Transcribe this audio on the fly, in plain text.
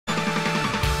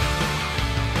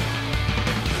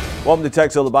Welcome to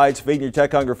Tekzilla Bites, feeding your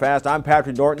tech hunger fast. I'm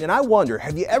Patrick Norton, and I wonder,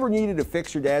 have you ever needed to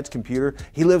fix your dad's computer?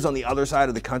 He lives on the other side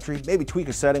of the country. Maybe tweak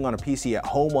a setting on a PC at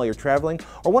home while you're traveling,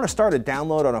 or want to start a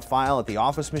download on a file at the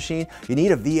office machine? You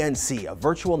need a VNC, a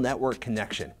virtual network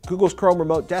connection. Google's Chrome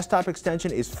Remote Desktop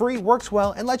extension is free, works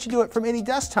well, and lets you do it from any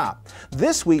desktop.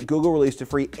 This week, Google released a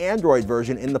free Android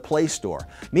version in the Play Store.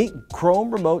 Meet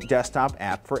Chrome Remote Desktop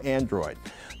app for Android.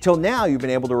 Till now, you've been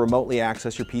able to remotely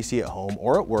access your PC at home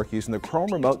or at work using the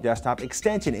Chrome Remote Desktop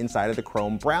extension inside of the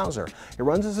Chrome browser. It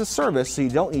runs as a service, so you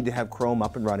don't need to have Chrome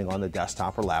up and running on the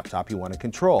desktop or laptop you want to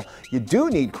control. You do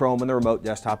need Chrome and the Remote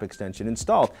Desktop extension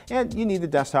installed, and you need the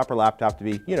desktop or laptop to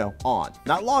be, on.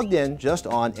 Not logged in, just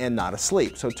on and not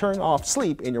asleep. So turn off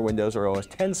sleep in your Windows or OS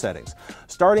X settings.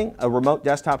 Starting a remote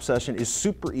desktop session is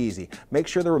super easy. Make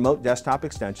sure the Remote Desktop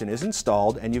extension is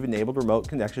installed and you've enabled remote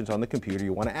connections on the computer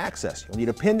you want to access. You'll need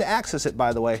a PIN to access it,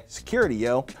 by the way. Security,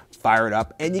 yo. Fire it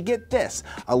up and you get this,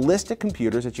 a list of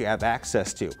computers that you have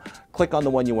access to. Click on the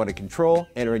one you want to control,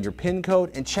 enter in your PIN code,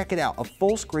 and check it out, a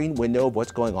full screen window of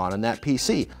what's going on that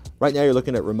PC. Right now you're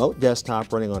looking at Remote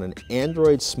Desktop running on an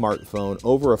Android smartphone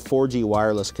over a 4G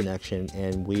wireless connection,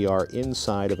 and we are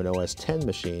inside of an OS X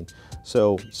machine.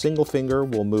 So single finger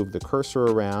will move the cursor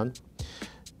around.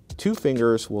 Two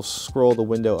fingers will scroll the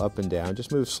window up and down.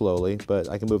 Just move slowly, but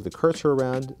I can move the cursor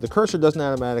around. The cursor doesn't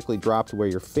automatically drop to where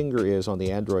your finger is on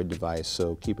the Android device,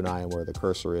 so keep an eye on where the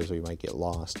cursor is or you might get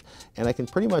lost. And I can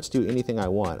pretty much do anything I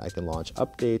want. I can launch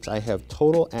updates. I have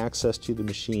total access to the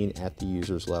machine at the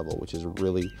user's level, which is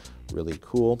really, really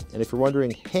cool. And if you're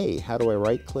wondering, hey, how do I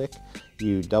right click?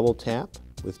 You double tap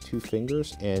with two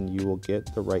fingers and you will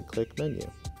get the right click menu.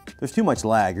 There's too much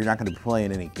lag. You're not going to be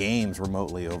playing any games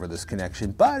remotely over this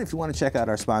connection, but if you want to check out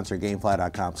our sponsor,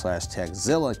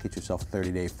 Gamefly.com/Tekzilla, get yourself a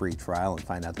 30-day free trial and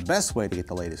find out the best way to get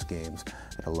the latest games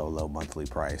at a low, low monthly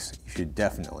price. You should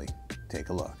definitely take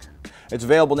a look. It's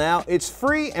available now, it's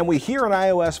free, and we hear an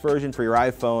iOS version for your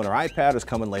iPhone or iPad is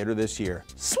coming later this year.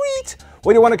 Sweet!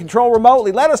 What do you want to control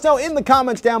remotely? Let us know in the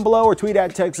comments down below or tweet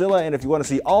at Tekzilla. And if you want to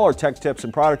see all our tech tips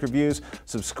and product reviews,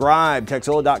 subscribe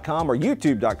Tekzilla.com or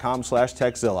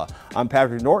YouTube.com/Tekzilla. I'm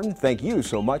Patrick Norton. Thank you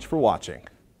so much for watching.